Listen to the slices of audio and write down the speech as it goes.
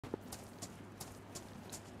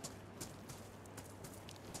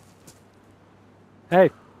Hey,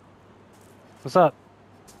 what's up?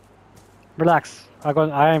 Relax. I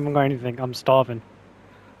haven't got anything. I'm starving.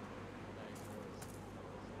 No,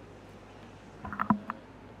 no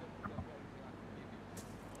worries. No worries. Have you got anything I can give you,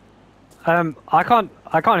 mate?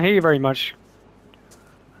 I can't hear you very much.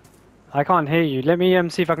 I can't hear you. Let me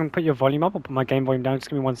see if I can put your volume up or put my game volume down. Just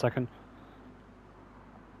give me 1 second.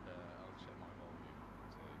 I'll check my volume too.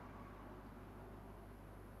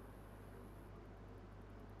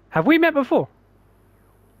 Have we met before?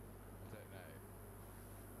 I don't know.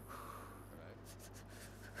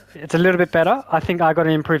 Hello? It's a little bit better. I think I got to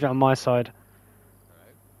improve it on my side. Hello?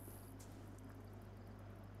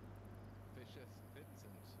 Vicious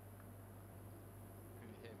Vincent. Can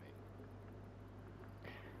you hear me?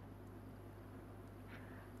 Can you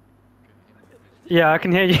hear me, Vicious Yeah, I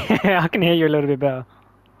can Vincent? hear you. I can hear you a little bit better.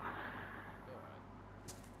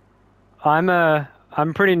 Alright.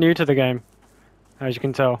 I'm pretty new to the game, as you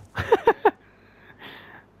can tell. Okay.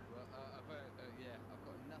 Well, yeah, I've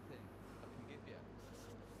got nothing I can give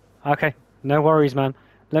you. Okay, no worries, man.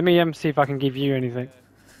 Let me see if I can give you anything.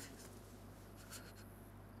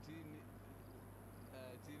 Do you need,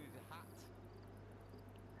 do you need a hat?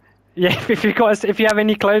 Yeah, if you have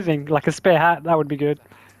any clothing, like a spare hat, that would be Here's good. a hat.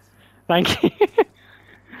 Thank you. Do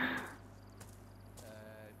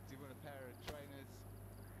you want a pair of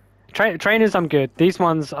trainers? Trainers, I'm good. These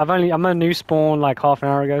ones, I'm a new spawn like half an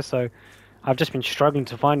hour ago, so I've just been struggling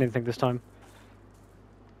to find anything this time.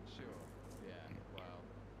 Sure. Yeah. Well,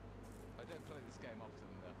 I don't play this game often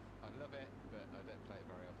enough. I love it, but I don't play it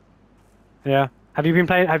very often. Yeah. Have you been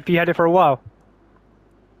playing? Have you had it for a while?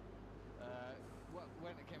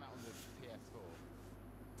 When it came out on the PS4,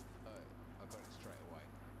 I got it straight away.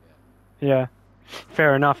 Yeah. Yeah.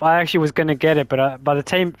 Fair enough. I actually was gonna get it, but by the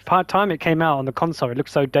time it came out on the console, it looked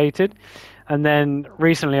so dated. And then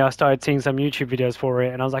recently, I started seeing some YouTube videos for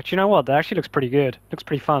it, and I was like, "Do you know what? That actually looks pretty good. Looks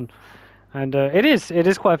pretty fun." And it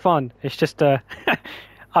is quite fun. It's just a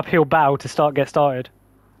uphill battle to get started.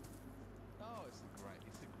 Oh, it's a great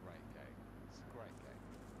game. It's a great game,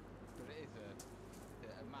 but it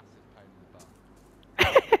is a massive pain in the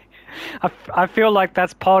bum. I feel like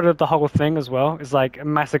that's part of the whole thing as well. It's like a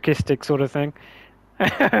masochistic sort of thing. Yeah, I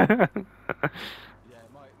was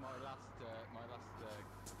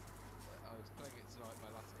playing it tonight. My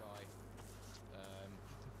last guy,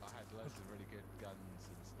 I had loads of really good guns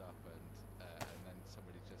and stuff, and then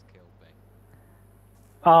somebody just killed me.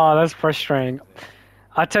 Oh, that's That frustrating. was it.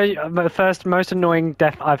 I tell you, the first most annoying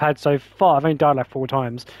death I've had so far, I've only died like 4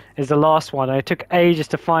 times, is the last one. It took ages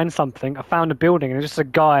to find something. I found a building, and it was just a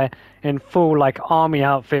guy in full like army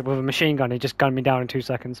outfit with a machine gun. He just gunned me down in 2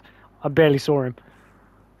 seconds. I barely saw him.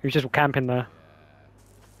 He was just camping there.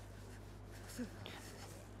 Yeah,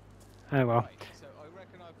 yeah. Oh well. Right. So I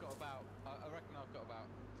reckon I've got about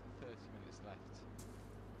 30 minutes left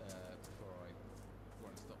before I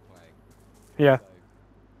want to stop playing. Yeah.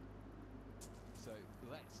 So so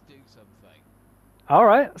let's do something. All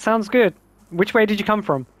right. Sounds good. Which way did you come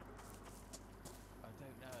from? I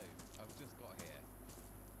don't know. I've just got here.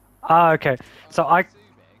 Ah, okay. So I'm assuming.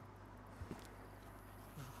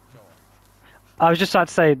 Go on. I was just about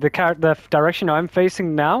to say the direction I'm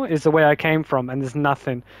facing now is the way I came from, and there's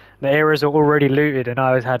nothing. The areas are already looted, and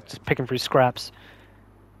I was had Okay. just picking through scraps.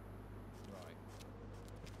 Right.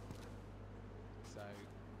 So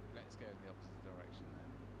let's go in the opposite direction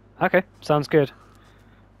then. Okay, sounds good.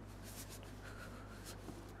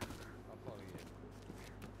 I'll follow you.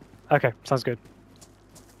 Okay, sounds good.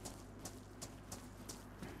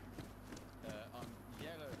 I'm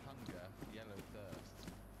yellow hunger, yellow thirst.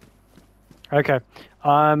 Okay,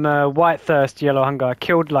 I'm white thirst, yellow hunger. I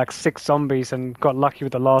killed like 6 zombies and got lucky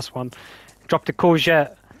with the last one. Dropped a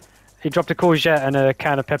courgette. He dropped a courgette and a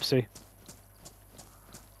can of Pepsi. Nice,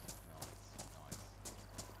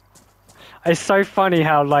 nice. It's so funny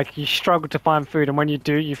how like you struggle to find food, and when you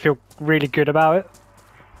do, you feel really good about it.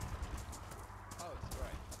 Oh, it's great.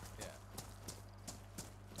 Yeah.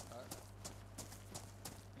 Uh,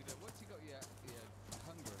 once you got your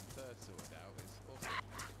hunger and thirst sorted out, it's awesome.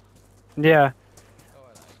 Yeah. Oh,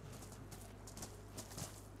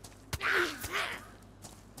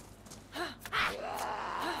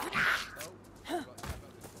 hello. Oh, I got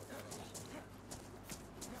this one.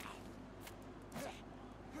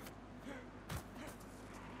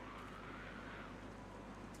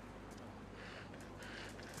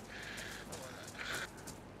 Hold on. Oh,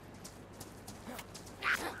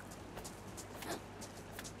 hello. Oh,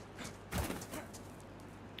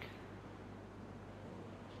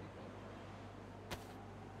 what's she got?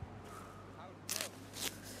 Powdered milk.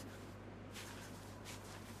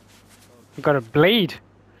 Oh I've got a dear. bleed.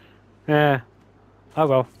 Yeah. Oh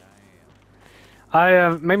well. Damn. I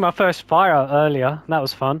made my first fire earlier. That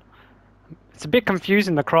was fun. It's a bit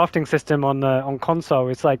confusing the crafting system on console.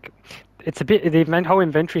 It's like it's a bit whole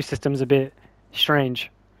inventory system's a bit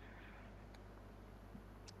strange.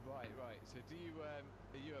 Right, right. So do you are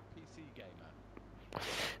you a PC gamer?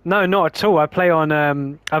 No, not at all. I play on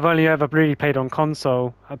I've only ever really played on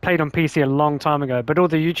console. I played on PC a long time ago, but all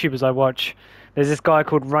the YouTubers I watch, there's this guy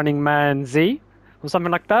called Running Man Z or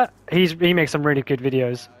something like that. He makes some really good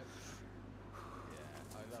videos. Yeah,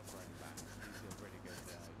 I love Running Man. He's a really good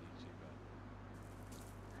YouTuber.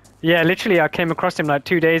 Yeah, literally I came across him like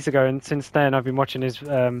 2 days ago, and since then I've been watching his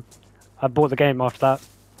I bought the game after that.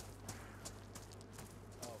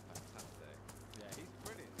 Oh, fantastic. Yeah, he's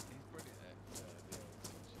brilliant. He's brilliant at the old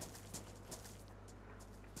YouTube.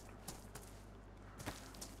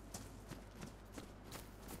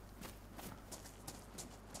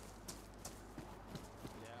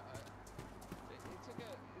 Yeah, it took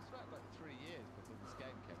it's about like 3 years before this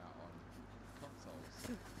game came out on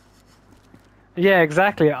consoles. Yeah,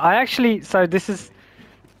 exactly. I actually so this is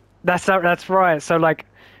that's right. So like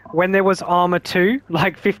when there was Armor 2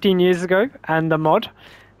 like 15 years ago and the mod,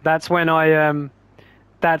 that's when I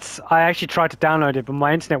actually tried to download it, but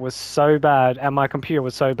my internet was so bad and my computer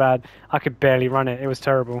was so bad I could barely run it. It was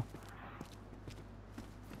terrible.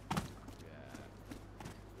 Yeah,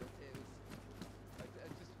 it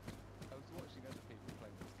was. I was watching other people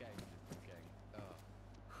playing this game and just thinking, oh,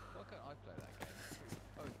 why can't I play that game?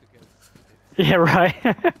 Oh, it's because Yeah, right. it's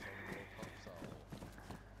on your console.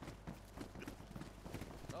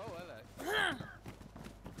 Oh, hello.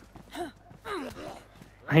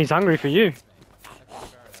 He's Right, hungry okay, for you. that's me.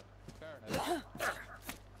 Okay, fair enough.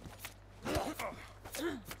 Fair enough.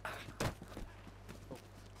 Oh,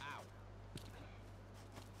 ow.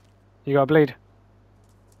 You got to bleed.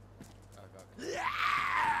 Oh, got me.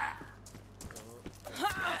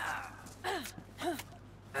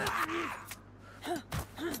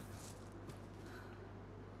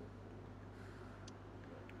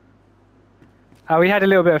 Oh, we had a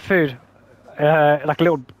little bit of food, like a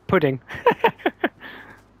little pudding.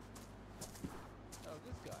 Oh,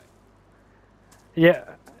 this guy. Yeah,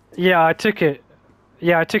 yeah, I took it.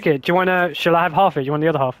 Yeah, I took it. Do you wanna? Shall I have half it? Do you want the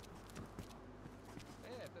other half? Yeah,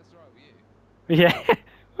 if that's all right with you.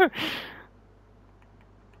 Yeah.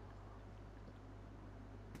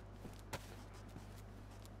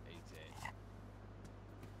 Eat it.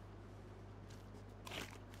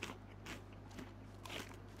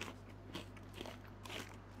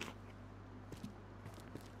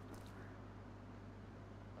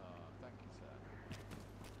 Oh, thank you, sir.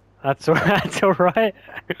 That's all. That's all right.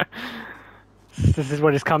 This is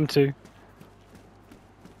what it's come to.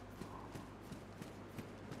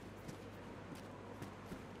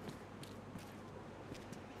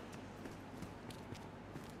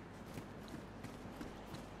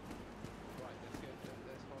 Right,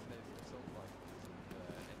 let's find those assault rifles and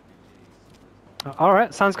SPGs. Let's find All some.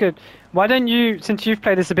 right, sounds good. Why don't you, since you've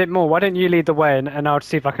played this a bit more, why don't you lead the way and I'll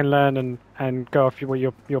see if I can learn and go off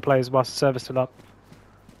your plays whilst the server's still up.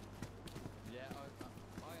 Yeah,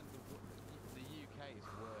 I am the UK's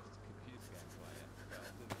worst computer game player, but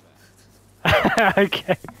I'll do my best.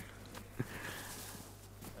 Okay. Should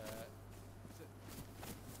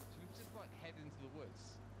we just like head into the woods?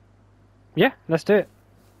 Yeah, let's do it.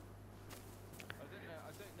 I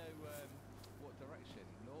don't know what direction.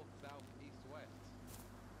 North, south, east, west.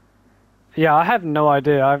 Yeah, I have no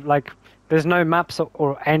idea. I've like, there's no maps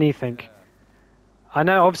or anything. Yeah. I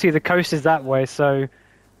know obviously the coast is that way, so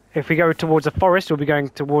if we go towards the forest, we'll be going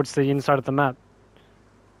towards the inside of the map.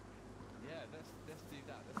 Yeah, let's do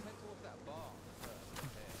that. Let's head towards that barn first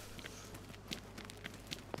up here.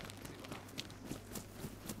 See what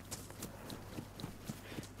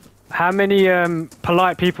happens. How many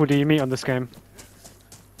polite people do you meet on this game?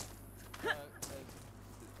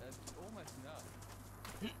 Almost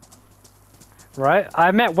none. Right?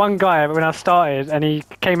 I met one guy when I started, and he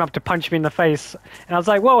came up to punch me in the face, and I was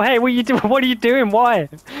like, "Whoa, hey, what are you doing? What are you doing? Why?"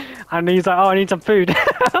 And he's like, "Oh, I need some food."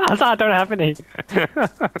 I was like, "I don't have any." Yeah, it's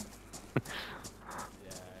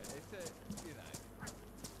you know,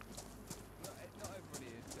 not everybody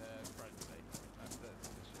is friendly. That's for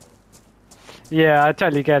sure. Yeah, I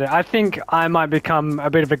totally get it. I think I might become a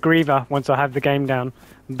bit of a griever once I have the game down,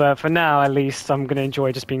 but for now, at least, I'm gonna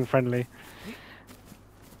enjoy just being friendly.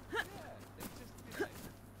 Yeah, it's just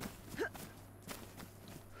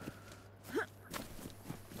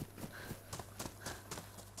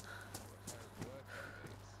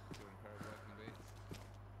Got a pair of working boots.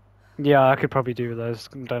 Yeah, I could probably do with those.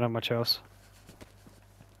 Don't have much else.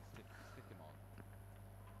 Stick them on.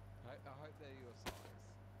 I hope they're your size.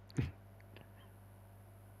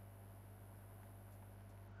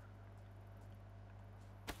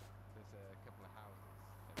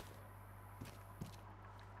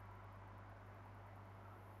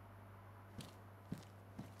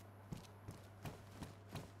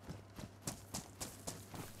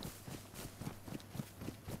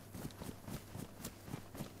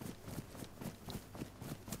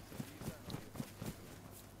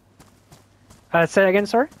 Say it again,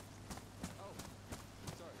 sorry? Oh,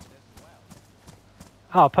 sorry, there's a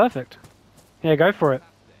well. Oh, perfect. Yeah, go for it.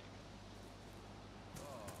 Fantastic. Oh,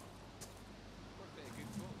 what a bit of good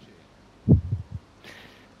fortune.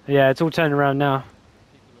 Yeah, it's all turning around now.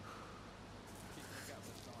 Keep a lookout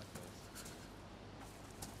for snipers.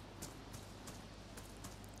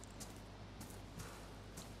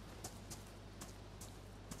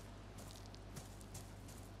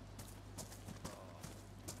 Oh,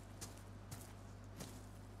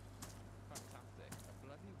 fantastic. A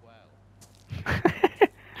bloody well.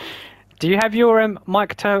 Do you have your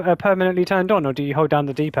mic permanently turned on, or do you hold down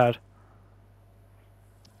the D-pad?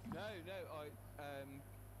 No, no,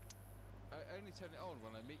 I only turn it on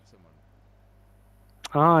when I meet someone.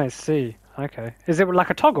 Ah, I see. Okay. Is it like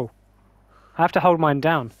a toggle? I have to hold mine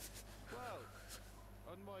down. Well,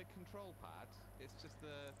 on my control pad, it's just the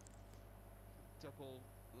double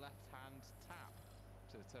left-hand tap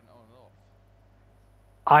to turn it on and off.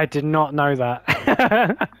 I did not know that. Oh,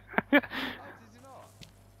 did you not?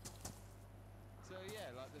 So yeah,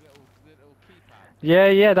 like the little keypad thing. Yeah,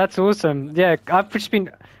 yeah, that's awesome. Yeah, I've just been.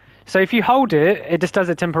 So if you hold it, it just does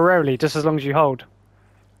it temporarily, just as long as you hold.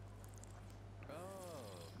 Oh,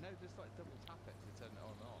 no, just like double tap it to turn it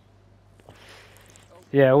on and off. Oh,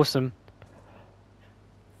 Yeah, awesome.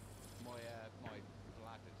 my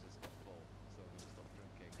bladder just got full, so I'm gonna stop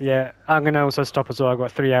drinking. Yeah, I'm gonna also stop as well. I've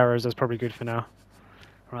got 3 arrows. That's probably good for now.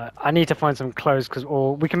 Right, I need to find some clothes,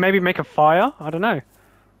 or we can maybe make a fire. I don't know.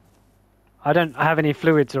 I don't have any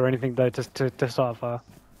fluids or anything though, just to start a fire.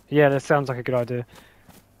 Yeah, that sounds like a good idea.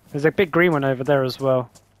 There's a big green one over there as well.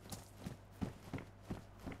 Yeah,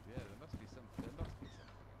 there must be something in here.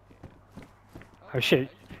 Oh, Oh hello. shit,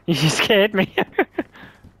 you scared me. It's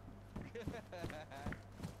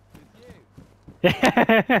you.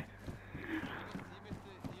 Yeah.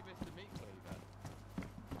 You missed the meat cleaver.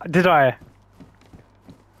 Did I?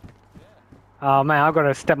 Yeah. Oh man, I've got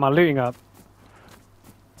to step my looting up.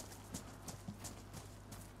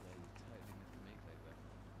 Yeah, you totally missed the meat cleaver.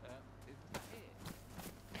 Was that it?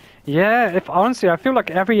 Yeah, if honestly, I feel like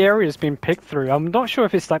every area has been picked through. I'm not sure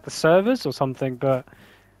if it's like the servers or something, but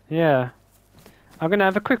yeah. I'm gonna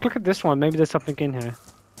have a quick look at this one. Maybe there's something in here.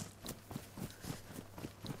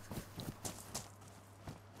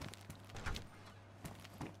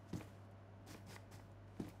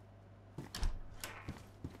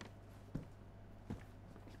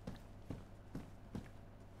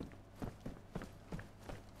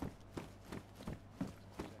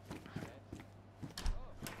 Oh,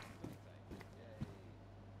 bloody safe. Yay.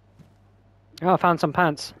 Oh, I found some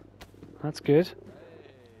pants. That's good. Hey.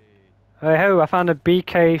 Oh, ho, I found a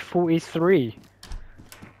BK-43. Oh, was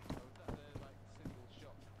that the like single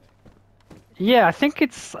shot thing? Yeah, I think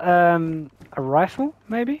it's a rifle,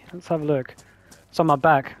 maybe? Let's have a look. Yeah. It's on my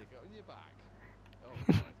back. Stick it on your back. Oh,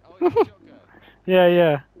 nice. Oh, it's a shotgun. Yeah,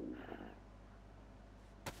 yeah. I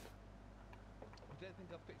don't think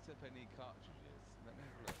I've picked up any cartridges. Let me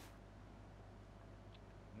have a look.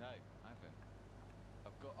 No, I haven't.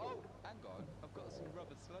 I've got. Oh, hang on. I've got some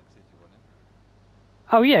rubber slugs if you want them.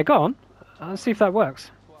 Oh yeah, go on. Let's see if that works.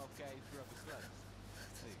 12 gauge rubber slugs.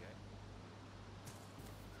 There you go.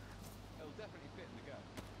 It'll definitely fit in the gun.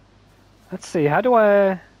 Let's see, how do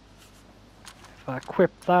I... If I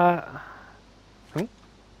equip that... Oh,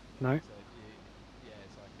 no. So yeah,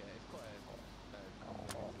 it's like it's quite a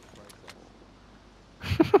convoluted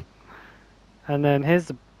process. And then here's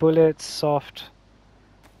the bullet, soft.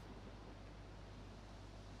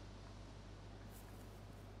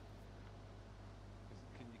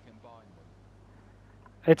 Can you combine them?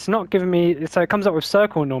 It's not giving me... So it comes up with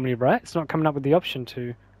circle normally, right? It's not coming up with the option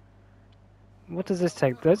to... What does this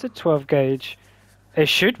take? There's a 12 gauge. It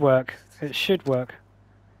should work. It should work.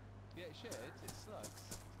 Yeah, it should. It's slugs.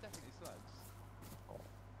 It's definitely slugs.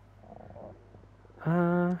 Uh,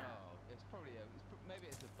 Oh, it's probably maybe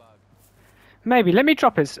it's a bug. maybe. Let me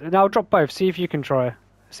drop it. I'll drop both. See if you can try.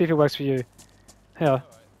 See if it works for you. Here. All right.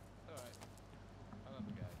 I'll have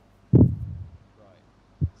a go. Right.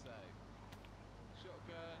 So,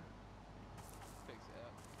 shotgun. Fix it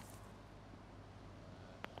up.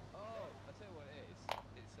 Oh, I tell you what it is.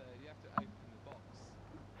 It's you have to open the box.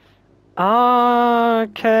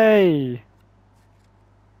 Okay.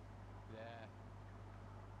 Yeah.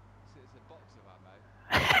 It's a box of ammo.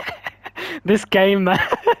 This game, man.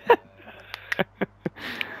 I know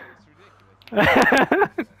it's ridiculous. Isn't it?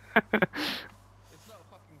 It's not a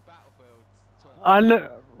fucking Battlefield I 2042.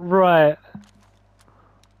 know, right.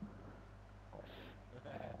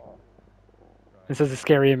 Right. This is a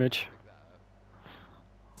scary image. Pick that up.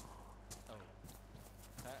 Oh.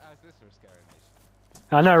 How's this for a scary image?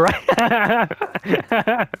 I know, right?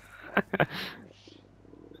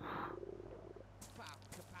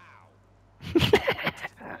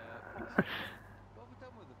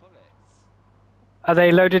 Are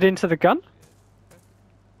they loaded into the gun?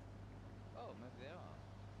 Oh, maybe they are.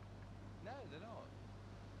 No, they're not.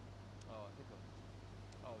 Oh, I think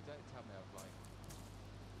I've... Oh, don't tell me I've, like,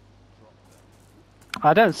 dropped them.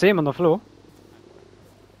 I don't see them on the floor. Hang on.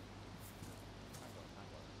 Hang on,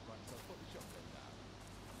 hang on. Right, so I put the shotgun down.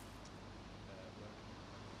 Where can I load this?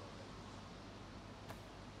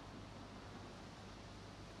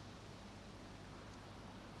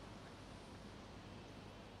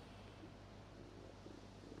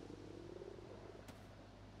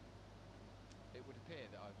 It would appear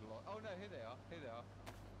that I've lost... Oh, no, here they are. Here they are.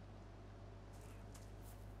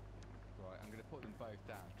 Right, I'm going to put them both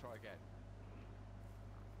down. Try again.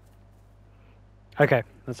 Okay,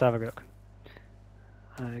 let's have a look.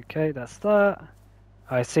 Okay, that's that.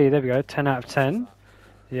 I see, there we go, 10 out of 10.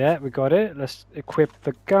 Yeah, we got it. Let's equip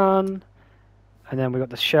the gun. And then we got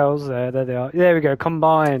the shells there. There they are. There we go,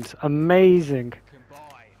 combined. Amazing.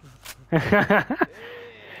 Combine.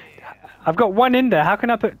 I've got one in there. How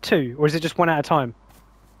can I put two? Or is it just one at a time?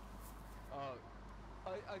 Oh,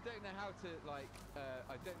 I don't know how to, like,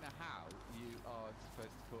 I don't know how you are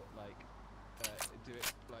supposed to put, like, do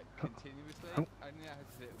it, like, continuously. Oh. I only know how to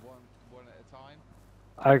do it one at a time.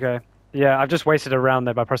 Okay. Yeah, I've just wasted a round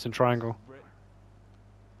there by pressing triangle.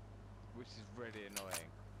 Which is really annoying.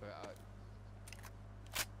 But,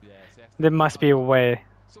 yeah, so There must be a way.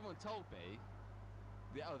 someone told me...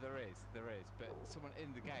 oh, there is. But someone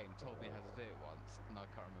in the game told me how to do it once, and I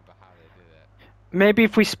can't remember how they did it. Maybe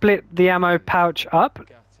if we split the ammo pouch up,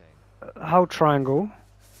 Gutting. hold triangle.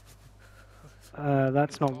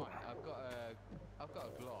 That's not... Fine. I've got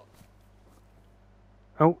a Glock.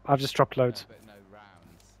 Oh, I've just dropped loads. But no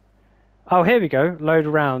rounds. Oh, here we go. Load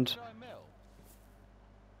round. 9mm?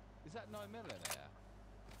 Is that 9mm in there?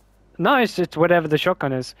 No, it's whatever the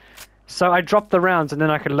shotgun is. So I dropped the rounds and then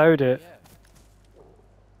I could load it. Yeah.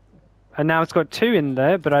 And now it's got two in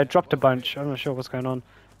there, but I dropped a bunch. I'm not sure what's going on.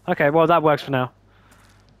 Okay, well that works for now.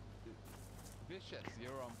 Vicious,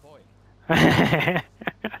 you're on point.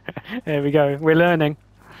 There we go. We're learning.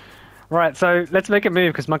 Right, so let's make a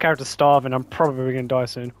move because my character's starving. I'm probably going to die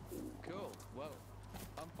soon. Cool. Well,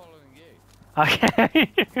 I'm following you.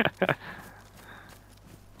 Okay.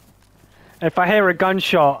 If I hear a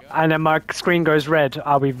gunshot and then my screen goes red,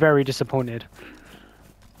 I'll be very disappointed.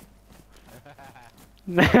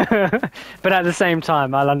 But at the same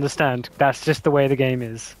time, I'll understand. That's just the way the game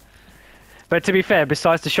is. But to be fair,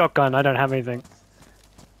 besides the shotgun, I don't have anything. For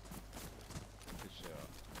sure.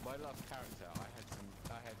 My last character,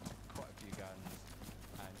 I had quite a few guns,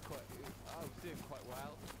 and I was doing quite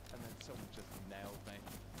well, and then someone just nailed me.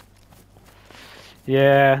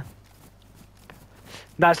 Yeah.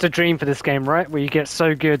 That's the dream for this game, right? Where you get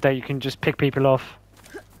so good that you can just pick people off.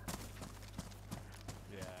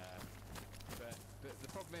 Yeah. But the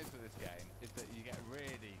problem is with this game is that you get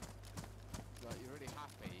really, like, you're really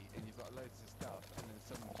happy, and you've got loads of stuff, and then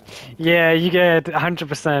someone just... Yeah, you get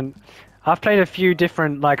 100%. I've played a few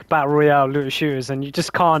different like battle royale looter shooters, and you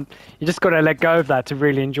just can't. You just gotta let go of that to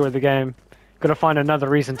really enjoy the game. Gotta find another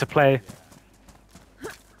reason to play.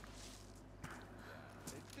 It's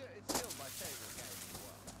still my favourite game in the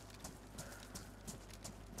world.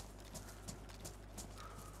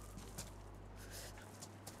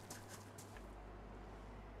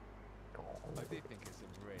 I do think it's a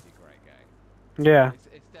really great game. Yeah.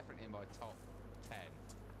 It's definitely in my top 10.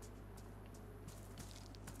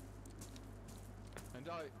 And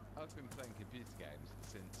I've been playing computer games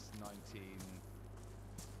since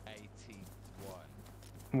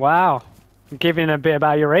 1981. Wow. Giving a bit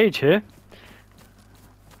about your age here.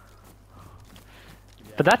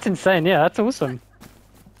 Yeah. But that's insane. Yeah, that's awesome.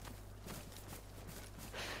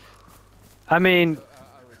 I mean. So, I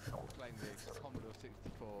was playing the Commodore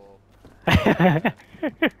 64.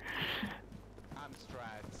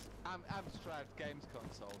 Amstrad Games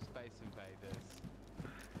Console, Space Invaders.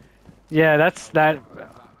 Yeah, that's that.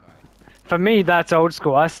 For me, that's old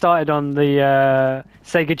school. I started on the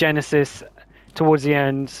Sega Genesis towards the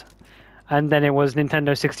end, and then it was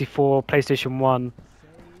Nintendo 64, PlayStation 1.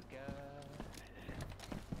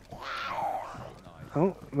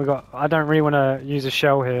 Oh, we got. I don't really want to use a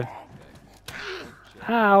shell here.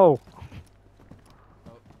 Ow!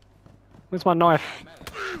 Where's my knife?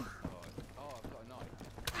 Oh, I've got a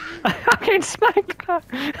knife. I'm getting smacked! Oh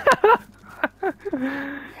no. Come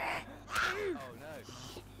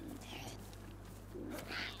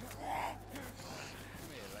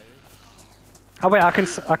here, lady. Oh wait, I can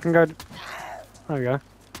go. There we go.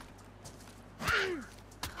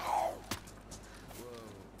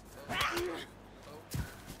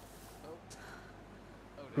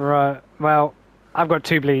 Right. Well, I've got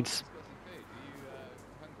 2 bleeds. Got some food. Are you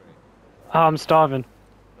hungry? Oh, I'm starving.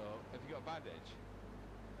 Oh, have you got a bandage?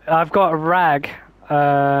 I've got a rag.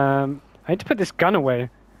 I need to put this gun away.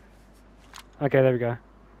 Okay, there we go.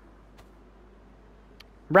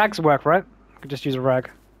 Rags work, right? I could just use a rag.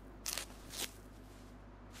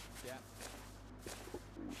 Yeah.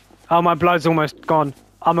 Oh, my blood's almost gone.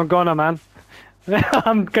 I'm a goner, man.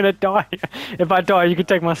 I'm gonna die. If I die, you can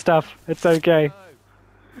take my stuff. It's okay. No. Oh,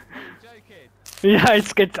 you're joking. Yeah,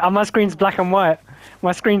 it's good. My screen's black and white.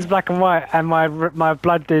 My screen's black and white, and my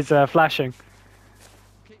blood is flashing.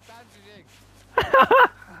 Keep bandaging.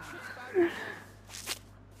 Keep bandaging.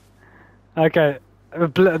 Okay,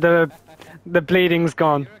 the bleeding's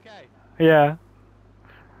gone. You're okay. Yeah.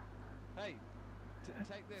 Hey,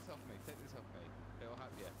 take this off me. Take this off me. It'll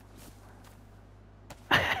help you.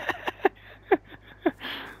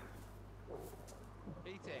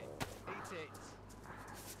 Eat it. Eat it.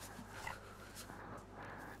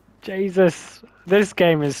 Jesus, this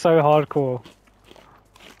game is so hardcore.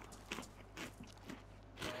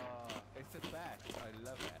 Oh, it's the best. I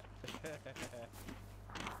love it.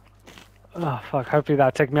 Oh fuck! Hopefully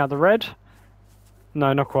that'll take me out the red.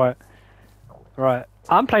 No, not quite. Right,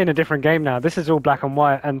 I'm playing a different game now. This is all black and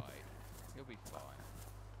white, and You'll be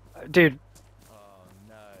fine. dude, Oh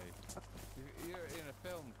no. You're in a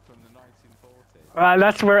film from the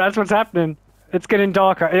 1940s. that's what's happening. It's getting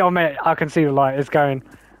darker. Oh mate, I can see the light. It's going.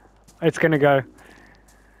 It's gonna go.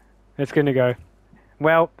 It's gonna go.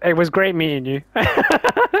 Well, it was great meeting you.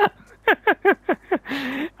 I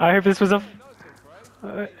hope this was a. Nice one,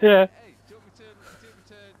 bro. Hey, Yeah. hey, do you want me to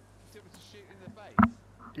shoot in the face?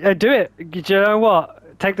 Yeah, do it. Do you know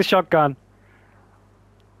what? Take the shotgun.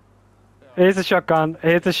 Here's the shotgun.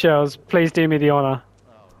 Here's the shells. Please do me the honor.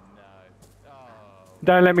 Oh no. Oh.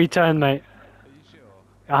 Don't let me turn, mate.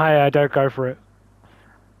 Are you sure? I don't go for it.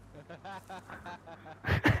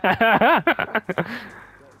 Let's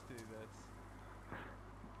do this.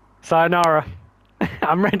 Sayonara.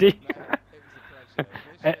 I'm ready. No, it was a pleasure.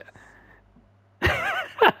 Wish Eh, you